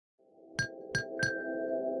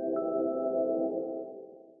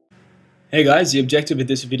Hey guys, the objective of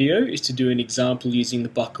this video is to do an example using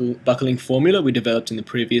the buckling formula we developed in the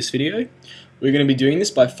previous video. We're going to be doing this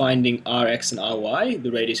by finding Rx and Ry, the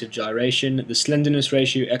radius of gyration, the slenderness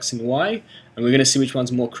ratio x and y, and we're going to see which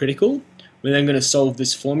one's more critical. We're then going to solve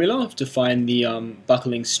this formula to find the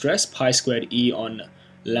buckling stress, pi squared E on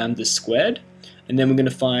lambda squared, and then we're going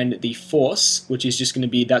to find the force, which is just going to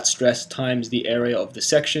be that stress times the area of the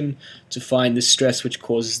section to find the stress which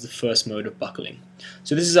causes the first mode of buckling.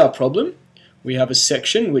 So this is our problem. We have a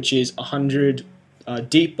section which is 100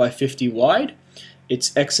 deep by 50 wide.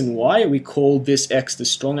 It's x and y. We call this x the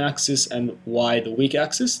strong axis and y the weak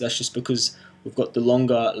axis. That's just because we've got the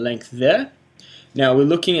longer length there. Now we're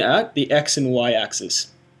looking at the x and y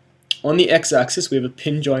axis. On the x-axis we have a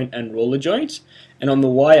pin joint and roller joint, and on the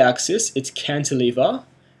y-axis it's cantilever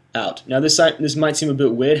out. Now this might seem a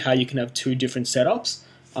bit weird how you can have two different setups.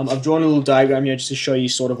 I've drawn a little diagram here just to show you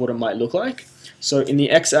sort of what it might look like. So in the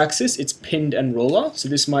x-axis it's pinned and roller, so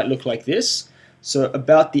this might look like this. So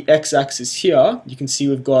about the x-axis here you can see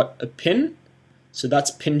we've got a pin, so that's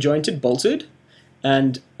pin jointed, bolted,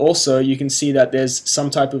 and also you can see that there's some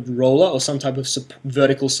type of roller or some type of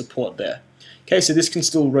vertical support there. Okay, so this can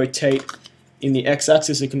still rotate in the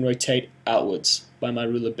x-axis, it can rotate outwards by my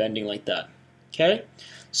ruler bending like that. Okay,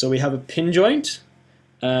 so we have a pin joint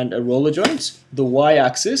and a roller joint. The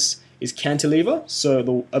y-axis is cantilever,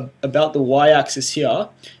 so about the y-axis here,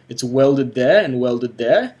 it's welded there and welded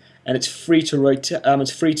there, and it's free to rotate.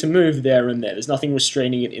 It's free to move there and there. There's nothing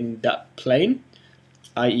restraining it in that plane,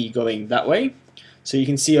 i.e., going that way. So you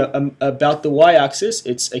can see about the y-axis,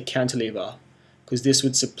 it's a cantilever, because this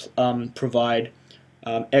would provide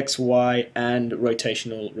x, y, and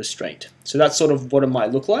rotational restraint. So that's sort of what it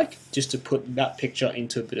might look like, just to put that picture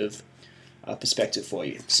into a bit of perspective for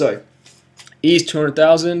you. So E is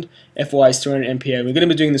 200,000, Fy is 200 MPa. We're going to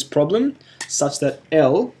be doing this problem such that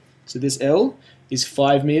L, so this L, is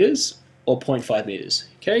 5 meters or 0.5 meters.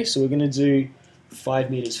 Okay, so we're going to do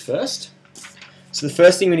 5 meters first. So the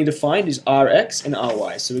first thing we need to find is Rx and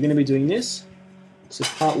Ry. So we're going to be doing this. So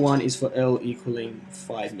part 1 is for L equaling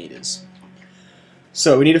 5 meters.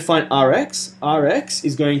 So we need to find Rx. Rx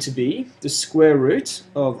is going to be the square root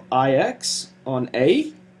of Ix on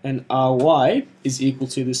A, and Ry is equal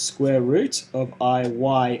to the square root of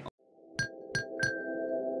Iy